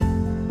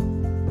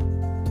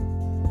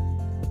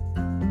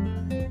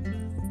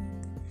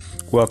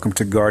Welcome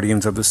to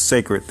Guardians of the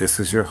Sacred. This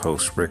is your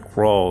host, Rick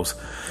Rawls,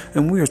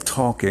 and we are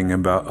talking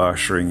about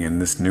ushering in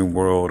this new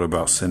world,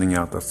 about sending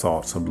out the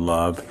thoughts of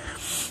love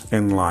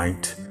and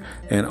light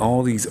and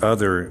all these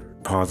other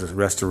positive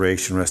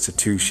restoration,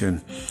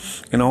 restitution,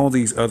 and all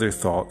these other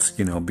thoughts,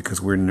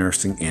 because we're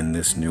nursing in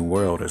this new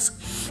world.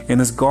 And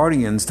as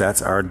guardians,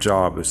 that's our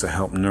job, is to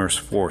help nurse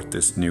forth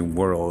this new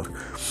world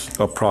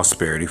of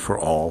prosperity for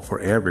all, for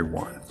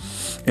everyone.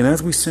 And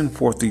as we send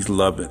forth this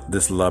love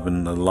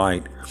and the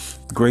light,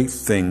 great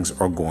things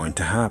are going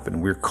to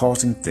happen. We're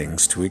causing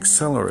things to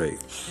accelerate.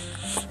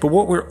 But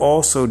what we're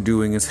also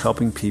doing is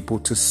helping people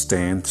to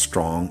stand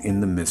strong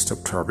in the midst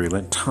of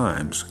turbulent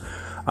times.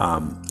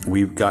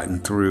 We've gotten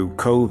through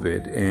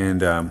COVID,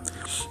 and or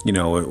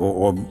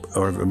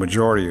the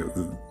majority of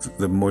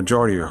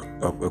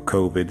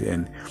COVID,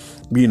 and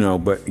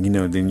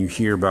then you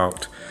hear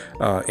about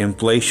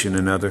inflation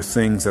and other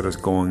things that is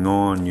going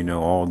on,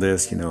 all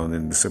this,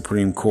 then the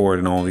Supreme Court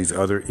and all these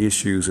other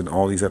issues and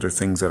all these other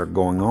things that are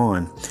going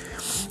on.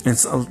 And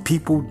so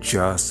people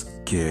just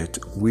get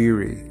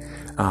weary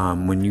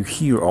when you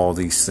hear all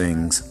these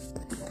things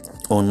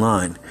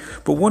online.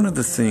 But one of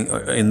the things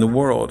in the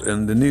world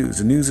and the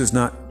news is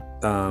not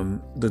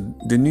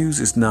the news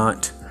is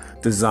not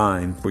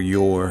designed for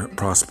your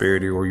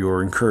prosperity or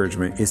your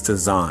encouragement. It's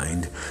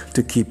designed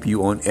to keep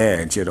you on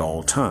edge at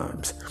all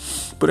times.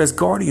 But as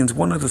guardians,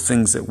 one of the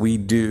things that we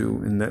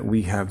do and that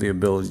we have the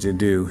ability to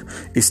do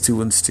is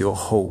to instill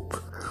hope,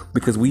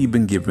 because we've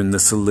been given the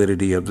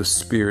solidity of the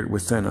Spirit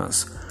within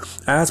us.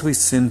 As we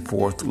send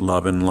forth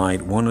love and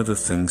light, one of the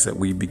things that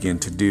we begin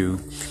to do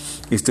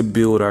is to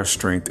build our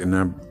strength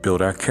and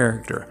build our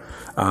character,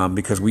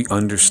 because we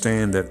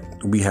understand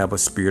that we have a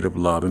spirit of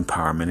love,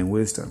 empowerment, and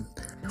wisdom.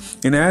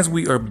 And as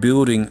we are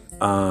building,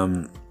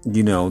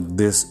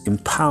 this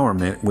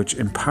empowerment, which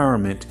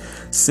empowerment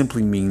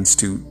simply means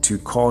to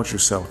cause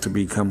yourself to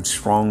become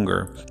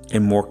stronger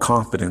and more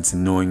confidence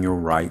in knowing your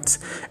rights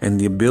and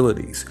the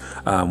abilities.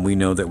 We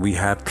know that we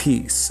have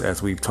peace,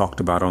 as we've talked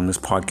about on this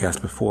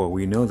podcast before.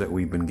 We know that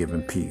we've been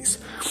given peace.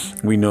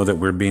 We know that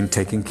we're being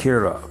taken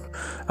care of.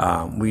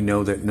 We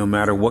know that no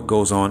matter what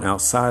goes on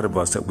outside of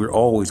us, that we're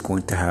always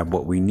going to have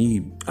what we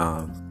need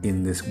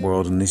in this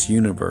world, in this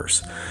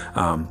universe.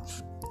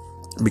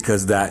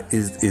 Because that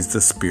is the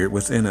Spirit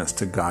within us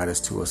to guide us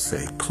to a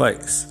safe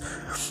place.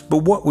 But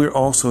what we're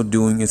also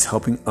doing is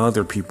helping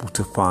other people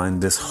to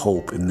find this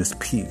hope and this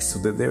peace, so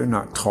that they're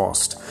not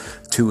tossed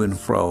to and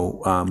fro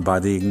by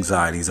the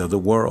anxieties of the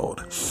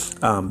world.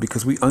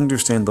 Because we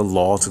understand the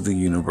laws of the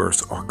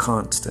universe are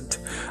constant.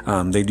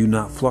 They do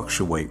not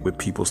fluctuate with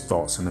people's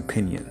thoughts and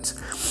opinions.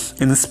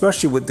 And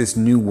especially with this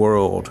new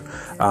world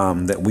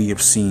that we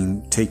have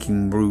seen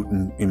taking root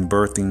and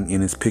birthing,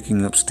 and it's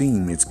picking up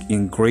steam. It's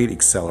in great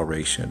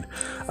acceleration.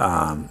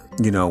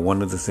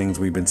 One of the things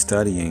we've been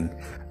studying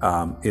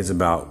is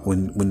about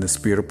when the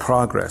spirit of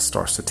progress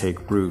starts to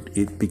take root,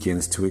 it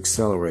begins to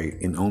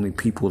accelerate. And only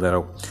people that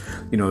are,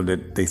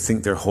 that they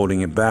think they're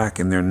holding it back,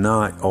 and they're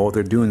not. All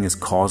they're doing is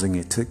causing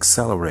it to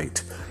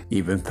accelerate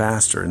even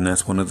faster. And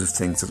that's one of the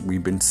things that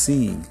we've been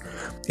seeing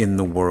in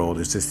the world,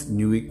 is this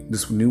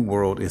new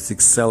world is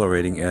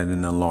accelerating at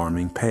an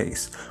alarming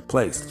place.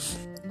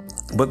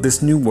 But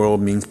this new world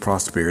means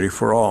prosperity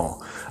for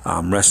all,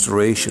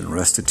 restoration,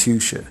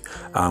 restitution.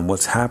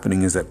 What's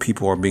happening is that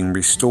people are being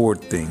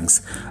restored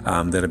things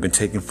that have been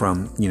taken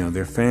from,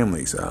 their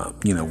families.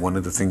 One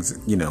of the things,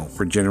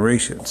 for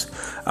generations.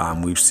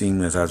 We've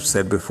seen, as I've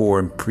said before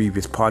in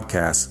previous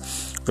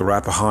podcasts, the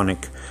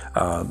Rappahannock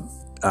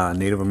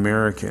Native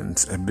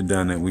Americans have been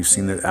done it. We've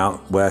seen it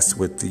out west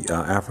with the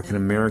African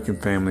American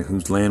family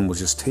whose land was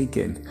just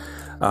taken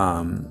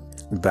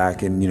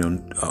back in,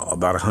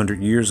 about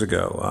 100 years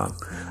ago.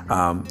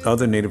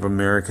 Other Native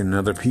American and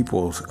other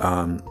peoples,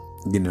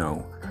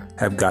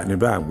 have gotten it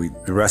back.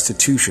 The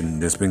restitution,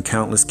 there's been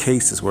countless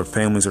cases where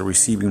families are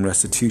receiving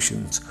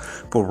restitutions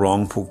for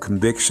wrongful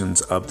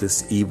convictions of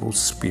this evil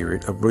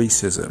spirit of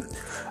racism.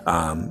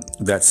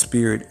 That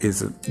spirit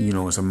is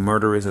a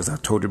murderous, as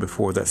I've told you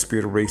before, that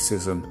spirit of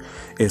racism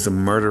is a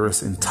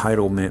murderous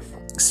entitlement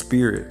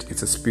spirit.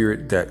 It's a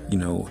spirit that,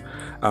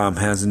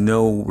 has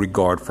no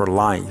regard for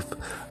life,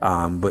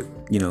 but,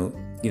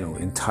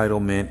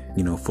 entitlement,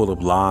 full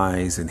of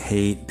lies and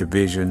hate,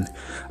 division,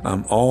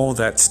 all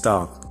that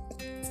stuff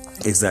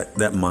is that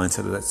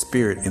mindset of that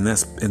spirit. And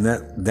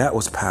that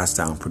was passed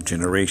down from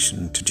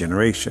generation to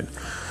generation.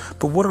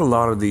 But what a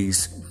lot of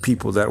these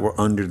people that were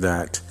under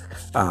that,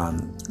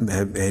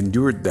 have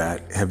endured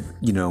that, have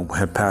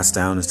passed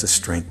down is the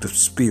strength of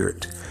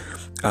spirit.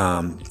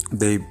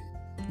 They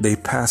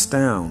passed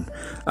down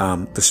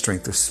the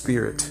strength of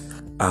spirit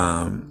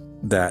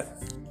that,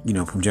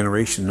 from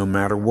generation, no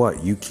matter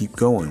what, you keep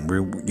going.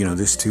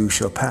 This too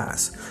shall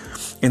pass.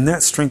 And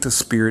that strength of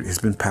spirit has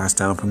been passed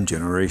down from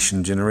generation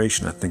to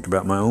generation. I think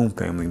about my own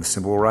family, the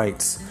civil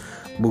rights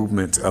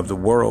movement of the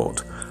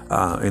world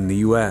in the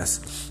U.S.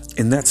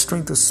 And that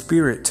strength of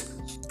spirit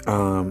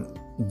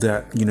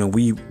that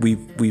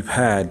we've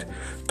had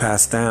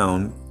passed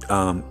down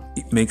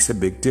it makes a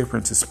big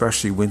difference,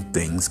 especially when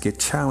things get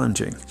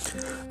challenging.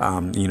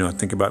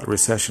 Think about the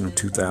recession of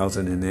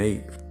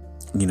 2008,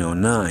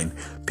 9.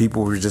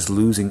 People were just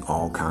losing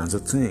all kinds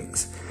of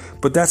things.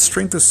 But that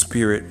strength of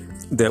spirit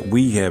that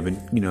we have,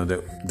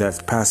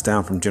 that's passed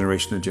down from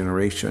generation to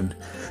generation,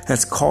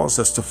 has caused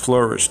us to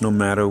flourish no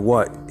matter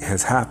what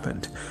has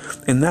happened.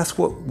 And that's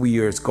what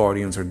we as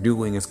guardians are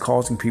doing, is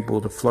causing people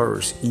to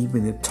flourish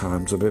even in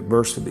times of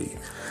adversity.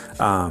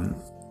 And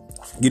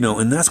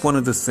that's one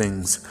of the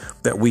things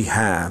that we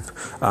have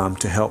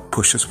to help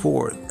push us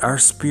forward. Our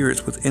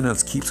spirits within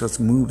us keeps us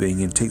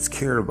moving and takes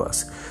care of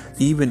us,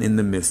 even in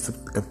the midst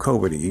of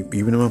COVID.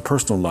 Even in my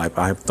personal life,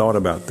 I have thought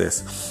about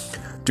this.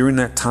 During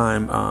that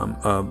time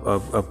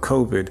of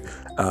COVID,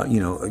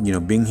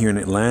 being here in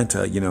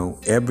Atlanta,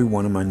 every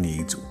one of my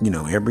needs,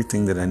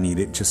 everything that I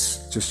needed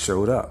just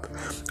showed up.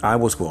 I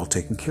was well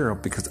taken care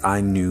of because I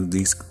knew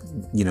these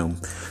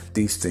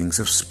things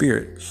of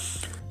spirit.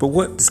 But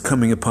what is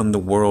coming upon the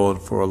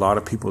world for a lot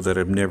of people that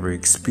have never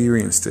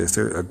experienced this,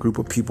 a group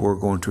of people are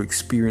going to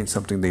experience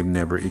something they've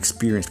never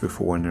experienced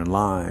before in their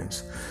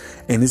lives.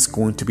 And it's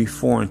going to be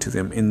foreign to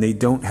them, and they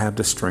don't have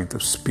the strength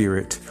of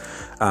spirit,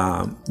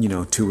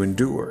 to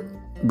endure.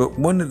 But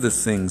one of the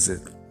things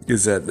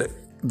is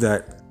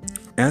that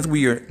as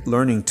we are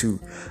learning to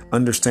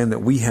understand that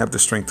we have the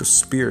strength of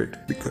spirit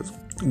because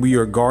we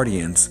are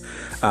guardians,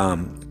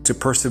 to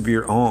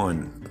persevere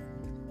on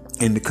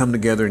and to come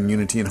together in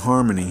unity and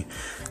harmony,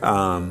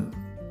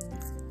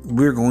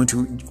 we're going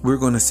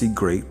to see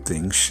great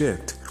things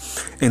shift.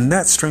 And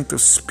that strength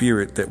of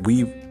spirit that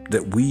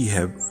we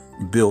have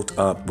built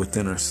up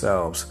within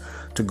ourselves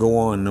to go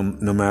on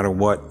no matter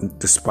what,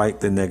 despite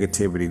the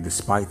negativity,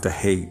 despite the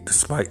hate,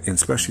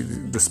 especially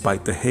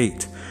despite the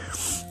hate,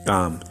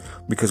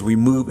 because we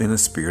move in a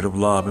spirit of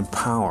love and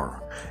power.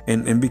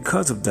 And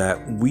because of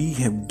that, we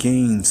have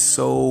gained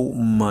so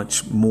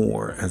much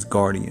more as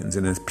guardians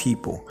and as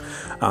people.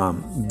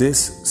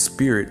 This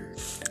spirit,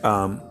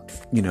 that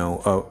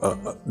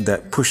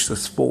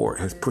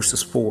has pushed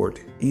us forward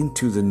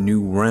into the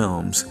new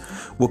realms,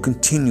 will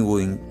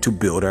continuing to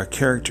build our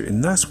character.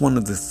 And that's one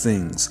of the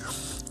things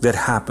that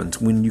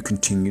happens when you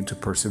continue to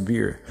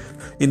persevere.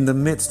 In the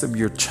midst of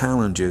your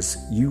challenges,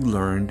 you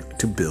learn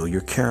to build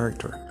your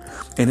character,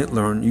 and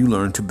you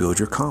learn to build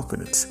your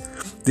confidence.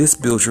 This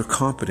builds your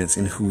confidence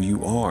in who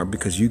you are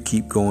because you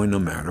keep going no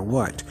matter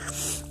what.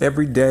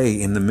 Every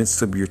day in the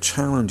midst of your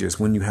challenges,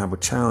 when you have a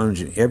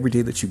challenge, and every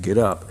day that you get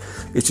up,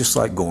 it's just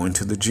like going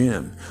to the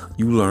gym.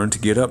 You learn to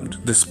get up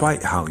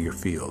despite how you're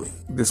feeling,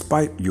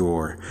 despite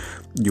your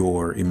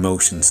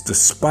emotions,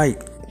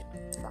 despite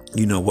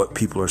what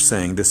people are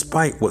saying,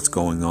 despite what's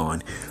going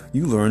on.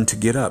 You learn to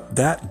get up.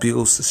 That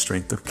builds the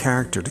strength of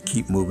character to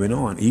keep moving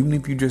on. Even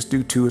if you just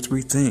do 2 or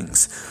 3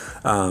 things,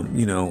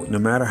 no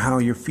matter how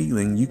you're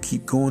feeling, you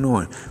keep going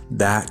on.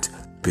 That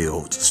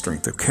builds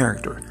strength of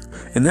character.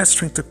 And that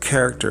strength of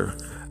character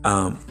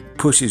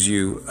pushes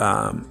you,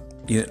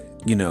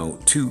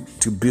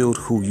 to build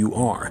who you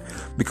are,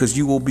 because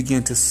you will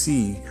begin to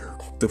see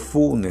the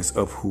fullness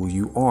of who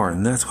you are.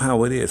 And that's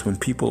how it is when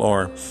people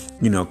are,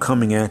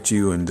 coming at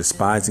you and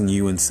despising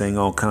you and saying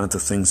all kinds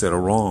of things that are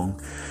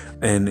wrong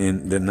and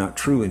they're not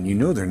true, and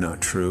they're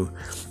not true,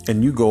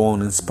 and you go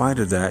on in spite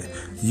of that.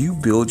 You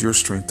build your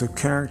strength of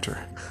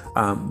character.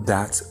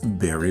 That's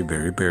very,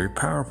 very, very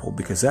powerful,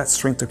 because that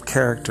strength of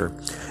character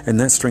and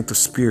that strength of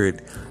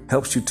spirit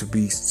helps you to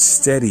be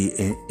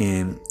steady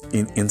and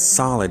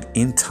solid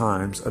in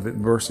times of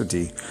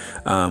adversity,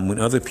 when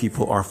other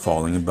people are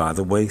falling by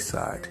the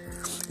wayside.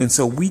 And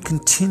so we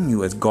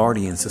continue as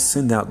guardians to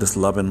send out this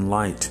love and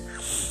light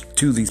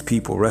to these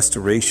people,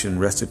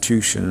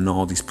 restitution, and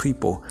all these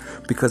people,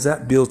 because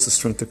that builds the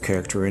strength of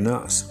character in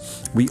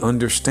us. We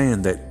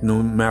understand that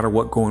no matter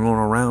what's going on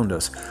around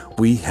us,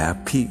 we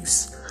have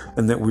peace,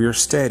 and that we are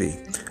steady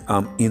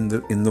in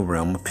the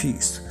realm of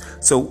peace.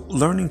 So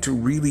learning to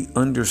really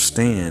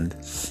understand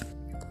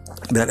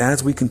that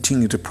as we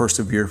continue to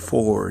persevere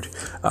forward,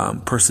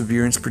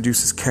 perseverance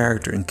produces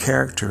character, and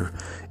character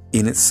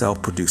in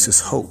itself produces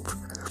hope.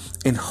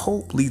 And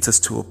hope leads us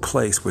to a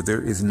place where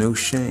there is no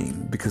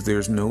shame, because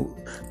there's no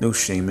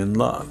shame in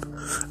love.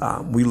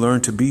 We learn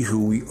to be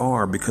who we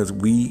are because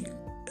we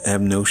have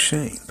no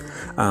shame.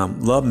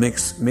 Love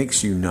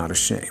makes you not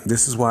ashamed.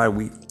 This is why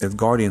we, as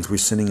guardians, we're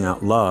sending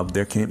out love.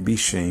 There can't be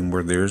shame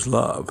where there's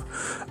love,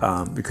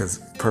 because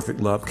perfect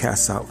love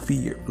casts out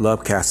fear. Love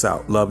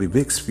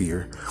evicts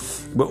fear.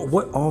 But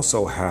what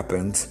also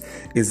happens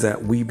is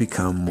that we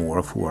become more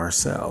of who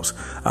ourselves.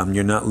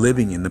 You're not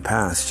living in the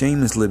past.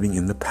 Shame is living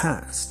in the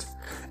past.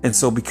 And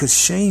so because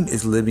shame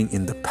is living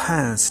in the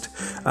past,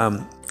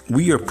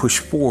 we are pushed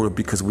forward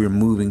because we're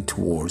moving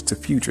towards the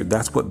future.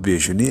 That's what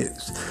vision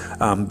is.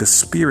 The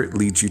spirit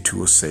leads you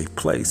to a safe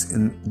place.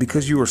 And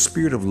because you are a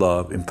spirit of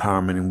love,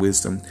 empowerment, and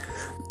wisdom,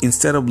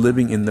 instead of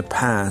living in the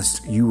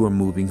past, you are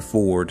moving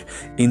forward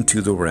into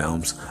the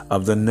realms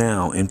of the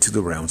now, into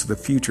the realms of the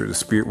future. The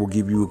spirit will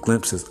give you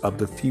glimpses of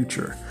the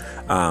future.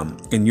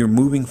 And you're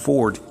moving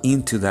forward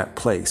into that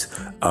place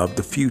of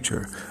the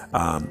future.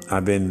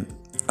 I've been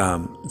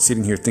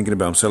sitting here thinking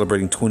about, I'm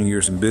celebrating 20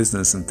 years in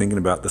business and thinking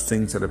about the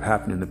things that have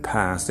happened in the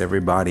past.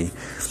 Everybody,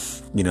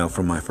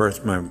 from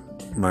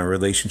my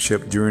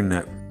relationship during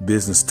that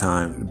business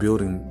time,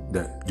 building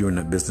that during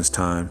that business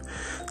time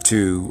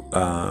to,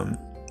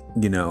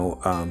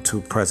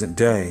 to present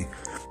day,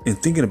 and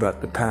thinking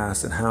about the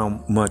past and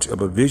how much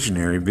of a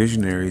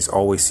visionaries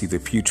always see the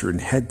future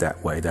and head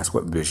that way. That's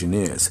what vision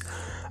is.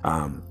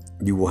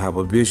 You will have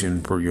a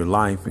vision for your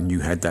life and you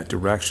head that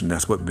direction.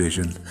 That's what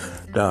vision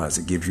does.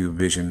 It gives you a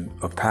vision,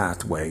 a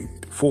pathway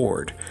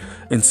forward.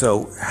 And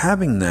so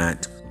having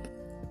that,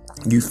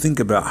 you think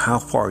about how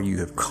far you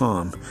have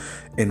come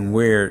and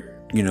where,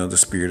 the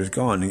Spirit has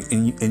gone,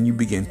 and you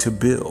begin to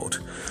build.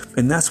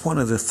 And that's one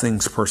of the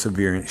things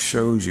perseverance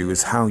shows you,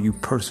 is how you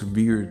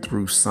persevered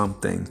through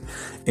something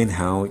and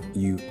how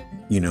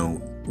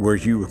where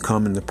you have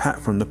come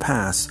from the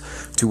past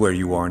to where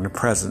you are in the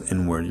present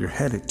and where you're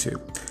headed to.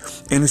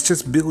 And it's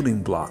just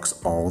building blocks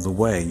all the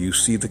way. You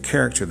see the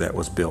character that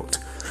was built.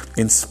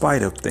 In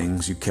spite of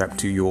things, you kept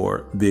to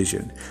your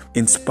vision.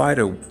 In spite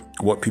of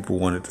what people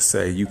wanted to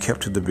say, you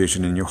kept to the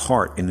vision in your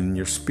heart and in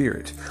your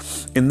spirit.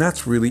 And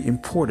that's really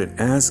important.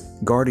 As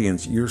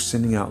guardians, you're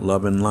sending out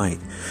love and light.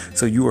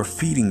 So you are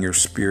feeding your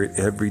spirit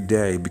every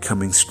day,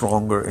 becoming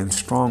stronger and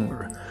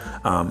stronger.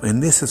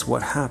 And this is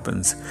what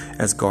happens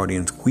as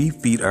guardians. We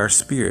feed our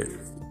spirit.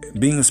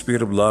 Being a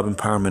spirit of love,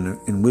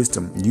 empowerment, and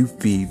wisdom, you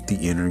feed the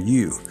inner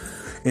you.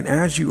 And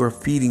as you are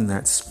feeding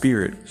that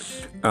spirit,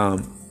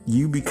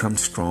 you become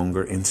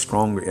stronger and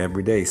stronger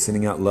every day,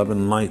 sending out love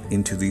and light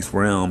into these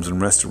realms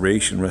and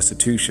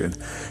restitution,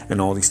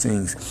 and all these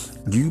things.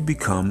 You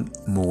become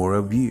more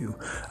of you,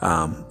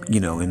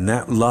 and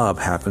that love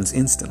happens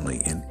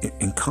instantly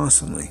and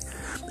constantly.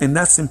 And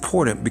that's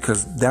important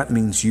because that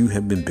means you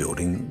have been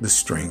building the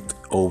strength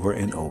over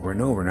and over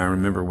and over. And I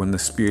remember when the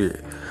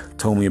Spirit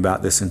told me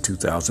about this in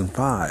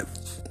 2005.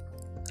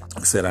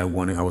 I said I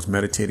was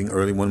meditating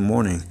early one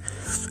morning,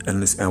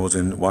 and I was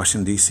in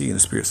Washington, D.C., and the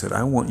Spirit said,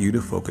 I want you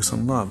to focus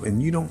on love.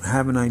 And you don't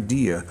have an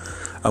idea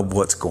of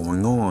what's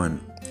going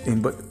on.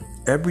 But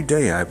every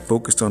day I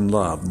focused on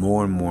love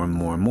more and more and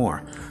more and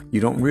more. You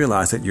don't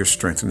realize that you're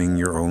strengthening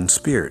your own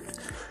spirit.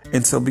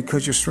 And so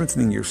because you're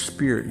strengthening your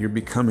spirit, you're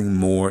becoming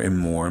more and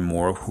more and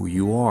more of who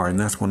you are. And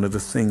that's one of the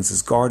things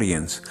as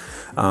guardians,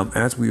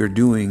 as we are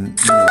doing,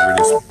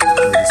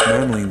 we're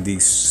dismantling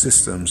these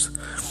systems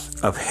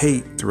of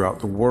hate throughout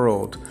the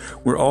world.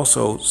 We're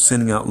also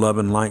sending out love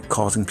and light,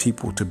 causing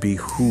people to be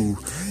who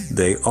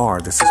they are.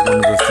 This is one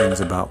of the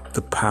things about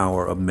the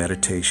power of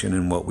meditation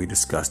and what we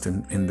discussed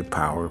in the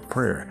power of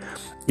prayer.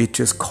 It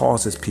just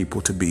causes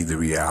people to be the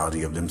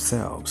reality of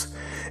themselves.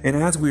 And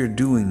as we are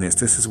doing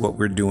this is what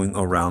we're doing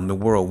around the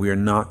world. We are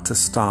not to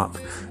stop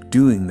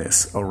doing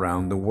this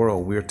around the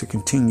world. We are to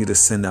continue to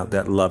send out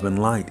that love and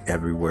light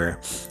everywhere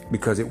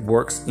because it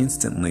works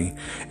instantly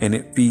and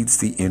it feeds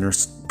the inner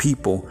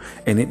people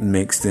and it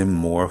makes them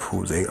more of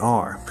who they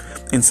are.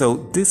 And so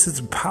this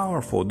is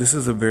powerful. This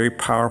is a very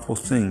powerful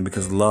thing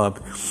because love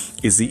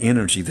is the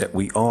energy that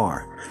we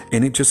are,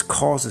 and it just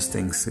causes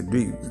things to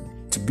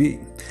be.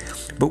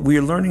 But we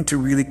are learning to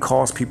really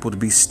cause people to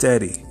be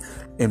steady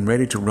and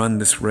ready to run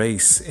this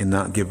race and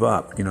not give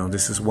up.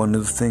 This is one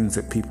of the things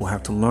that people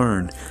have to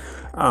learn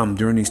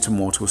during these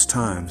tumultuous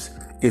times,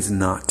 is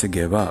not to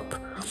give up.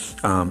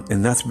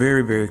 And that's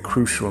very, very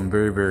crucial and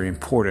very, very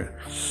important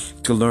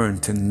to learn,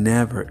 to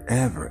never,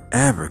 ever,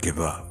 ever give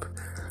up.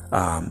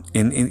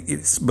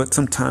 But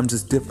sometimes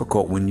it's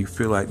difficult when you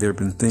feel like there have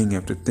been thing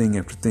after thing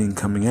after thing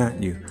coming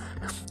at you.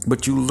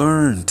 But you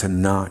learn to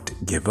not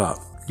give up.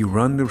 You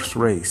run this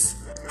race.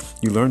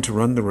 You learn to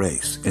run the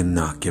race and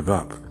not give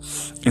up.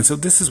 And so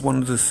this is one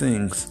of the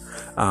things,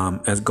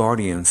 as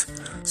guardians,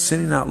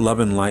 sending out love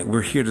and light.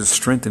 We're here to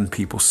strengthen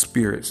people's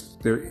spirits,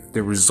 their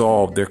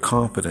resolve, their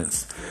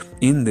confidence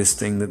in this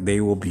thing, that they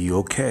will be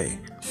okay.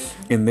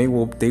 And they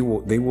will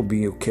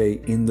be okay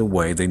in the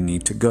way they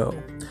need to go.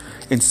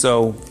 And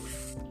so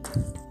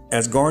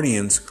as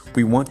guardians,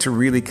 we want to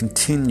really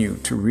continue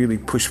to really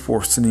push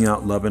forth sending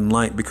out love and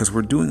light, because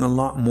we're doing a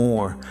lot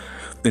more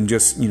than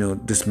just,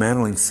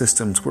 dismantling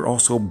systems. We're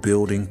also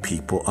building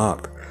people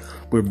up.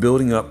 We're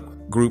building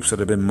up groups that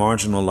have been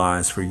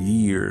marginalized for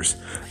years.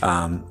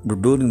 We're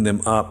building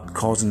them up,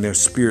 causing their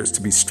spirits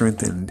to be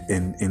strengthened,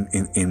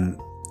 and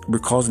we're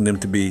causing them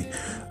to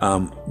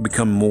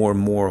become more and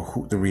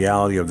more the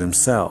reality of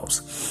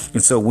themselves.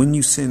 And so when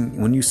you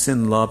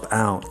send love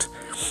out,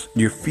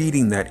 you're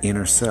feeding that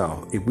inner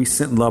self. If we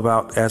send love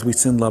out, as we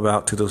send love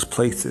out to those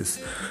places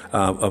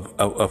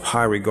of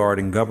high regard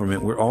in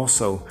government,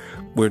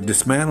 we're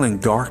dismantling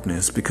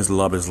darkness, because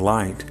love is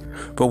light.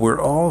 But we're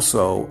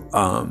also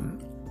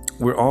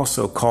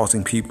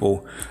causing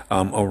people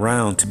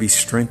around to be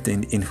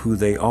strengthened in who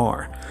they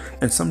are.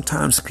 And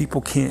sometimes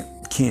people can't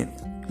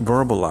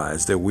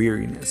verbalize their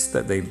weariness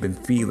that they've been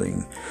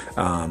feeling,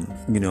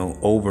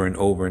 over and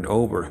over and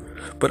over.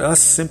 But us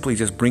simply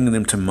just bringing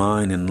them to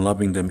mind and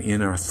loving them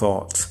in our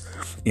thoughts,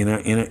 in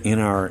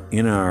our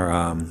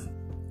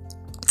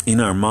in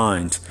our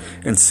minds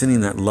and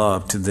sending that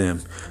love to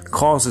them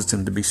causes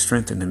them to be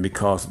strengthened, and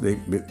because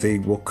they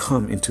will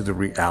come into the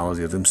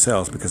reality of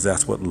themselves, because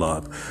that's what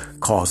love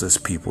causes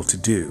people to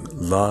do.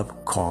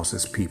 Love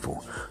causes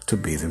people to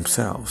be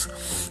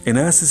themselves. And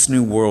as this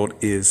new world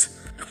is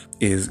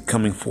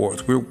coming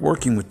forth, we're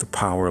working with the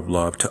power of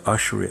love to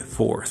usher it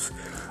forth.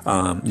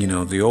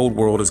 The old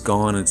world is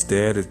gone. It's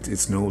dead.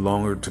 It's no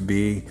longer to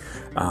be.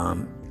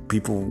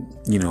 People,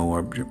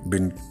 have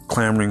been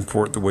clamoring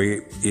for it the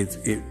way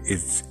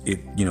it's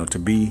to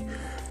be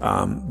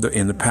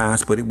in the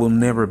past, but it will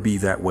never be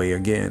that way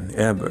again,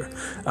 ever.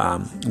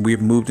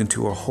 We've moved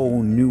into a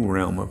whole new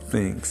realm of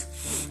things.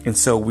 And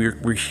so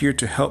we're here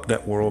to help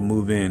that world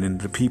move in, and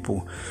the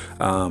people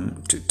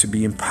to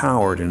be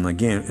empowered. And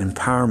again,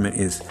 empowerment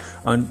is,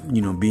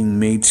 being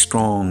made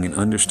strong and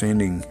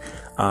understanding,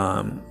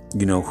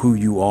 who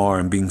you are,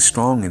 and being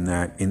strong in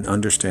that, in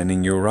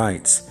understanding your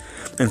rights.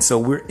 And so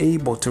we're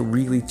able to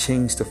really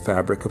change the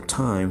fabric of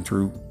time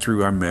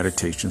through our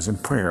meditations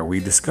and prayer. We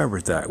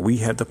discovered that we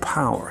had the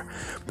power.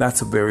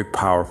 That's a very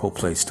powerful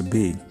place to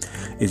be,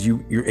 is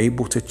you're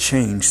able to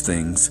change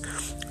things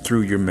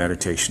through your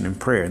meditation and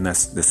prayer. And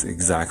that's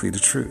exactly the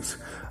truth.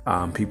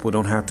 People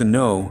don't have to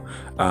know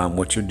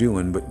what you're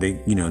doing, but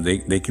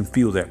they can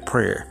feel that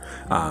prayer.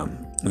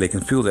 They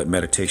can feel that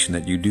meditation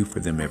that you do for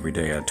them every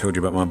day. I told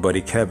you about my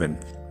buddy Kevin.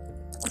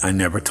 I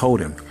never told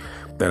him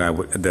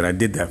that I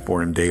did that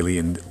for him daily,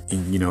 and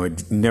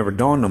it never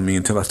dawned on me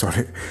until I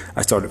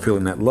started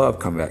feeling that love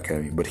come back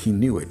at me. But he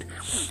knew it,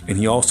 and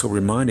he also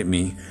reminded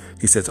me.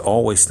 He says,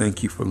 "Always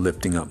thank you for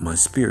lifting up my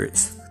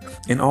spirits."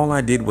 And all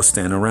I did was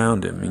stand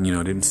around him, and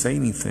didn't say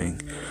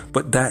anything.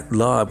 But that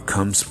love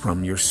comes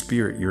from your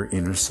spirit, your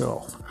inner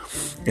self,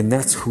 and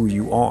that's who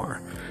you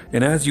are.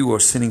 And as you are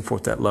sending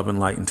forth that love and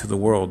light into the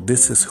world,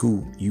 this is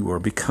who you are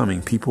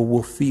becoming. People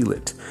will feel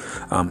it.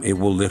 It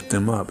will lift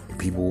them up.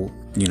 People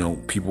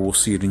will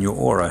see it in your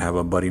aura. I have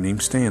a buddy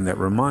named Stan that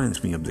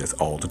reminds me of this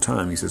all the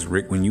time. He says,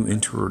 "Rick, when you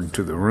enter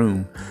into the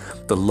room,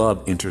 the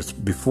love enters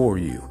before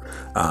you,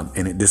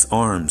 and it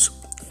disarms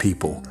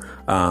people.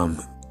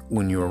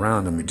 When you're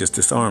around them, it just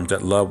disarms.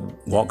 That love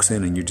walks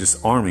in, and you're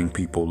disarming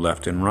people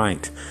left and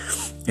right."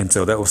 And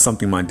so that was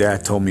something my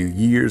dad told me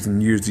years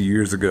and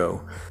years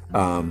ago.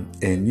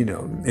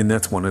 And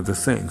that's one of the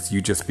things.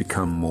 You just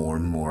become more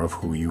and more of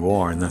who you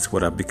are. And that's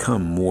what I've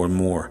become more and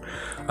more.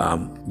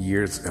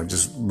 Years, I've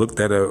just looked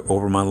at it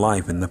over my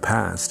life in the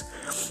past.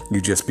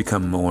 You just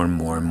become more and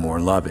more and more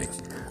loving.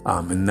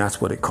 And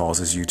that's what it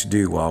causes you to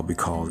do. I'll be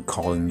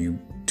calling you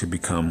to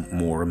become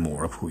more and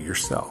more of who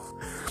yourself.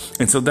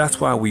 And so that's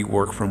why we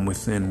work from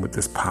within with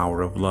this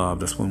power of love.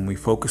 That's when we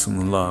focus on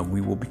the love, we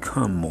will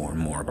become more and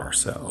more of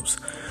ourselves.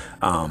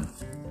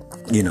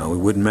 It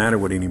wouldn't matter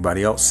what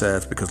anybody else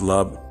says, because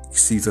love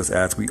sees us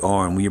as we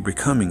are, and we are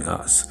becoming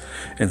us.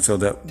 And so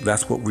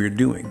that's what we're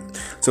doing.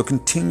 So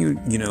continue,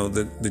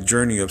 the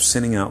journey of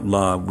sending out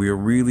love. We're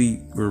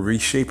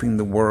reshaping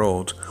the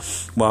world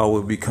while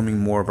we're becoming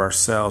more of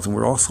ourselves. And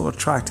we're also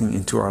attracting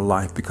into our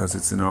life, because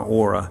it's in our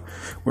aura.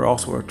 We're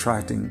also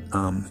attracting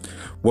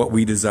what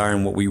we desire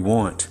and what we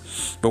want.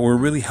 But we're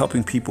really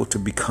helping people to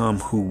become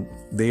who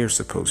they are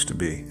supposed to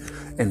be,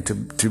 and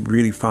to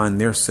really find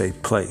their safe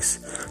place,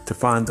 to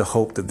find the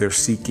hope that they're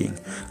seeking,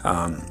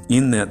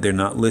 in that they're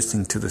not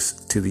listening to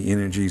the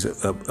energies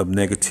of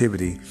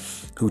negativity,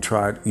 who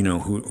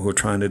are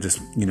trying to just,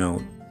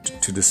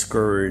 to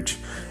discourage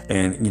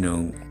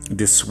and,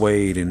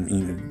 dissuade,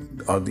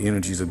 and of the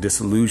energies of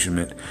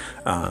disillusionment,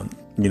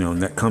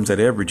 and that comes at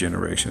every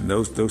generation.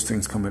 Those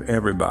things come at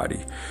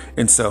everybody.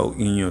 And so,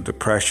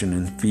 depression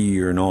and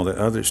fear and all that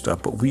other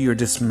stuff, but we are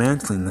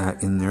dismantling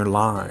that in their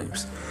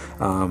lives.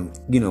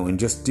 And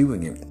just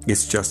doing it.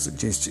 It's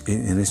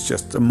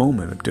just a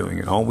moment of doing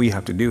it. All we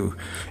have to do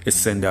is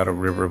send out a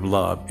river of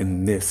love,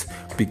 and this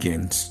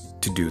begins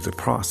to do the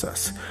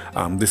process.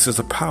 This is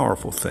a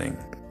powerful thing.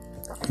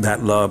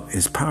 That love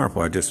is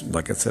powerful.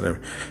 Like I said,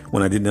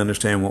 when I didn't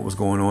understand what was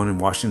going on in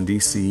Washington,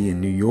 D.C. and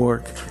New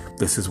York,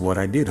 this is what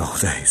I did all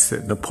day.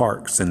 Sit in the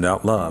park, send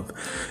out love.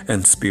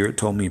 And Spirit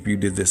told me, if you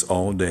did this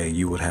all day,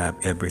 you would have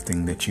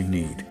everything that you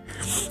need.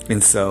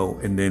 And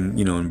then,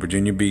 in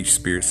Virginia Beach,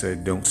 Spirit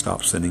said, don't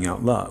stop sending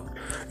out love.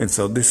 And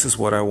so this is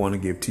what I want to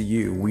give to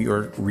you. We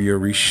are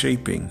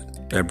reshaping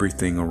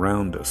everything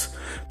around us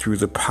through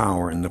the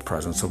power and the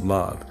presence of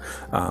love.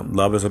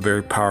 Love is a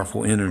very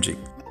powerful energy.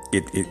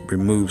 It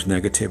removes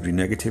negativity.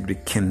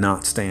 Negativity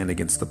cannot stand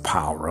against the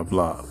power of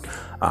love,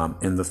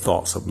 and the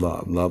thoughts of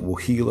love. Love will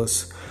heal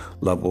us.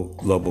 Love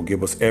will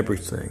give us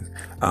everything,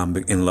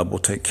 and love will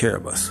take care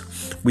of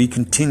us. We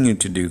continue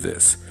to do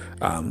this.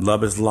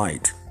 Love is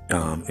light,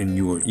 and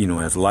you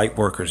are, as light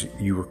workers,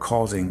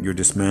 you're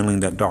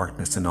dismantling that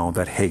darkness and all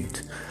that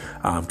hate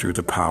through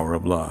the power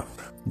of love.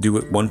 Do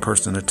it one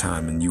person at a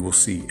time, and you will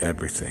see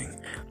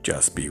everything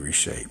just be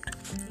reshaped.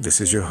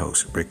 This is your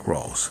host, Rick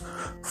Rawls,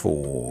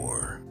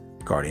 for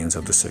Guardians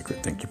of the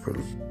Sacred. Thank you for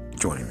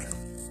joining me.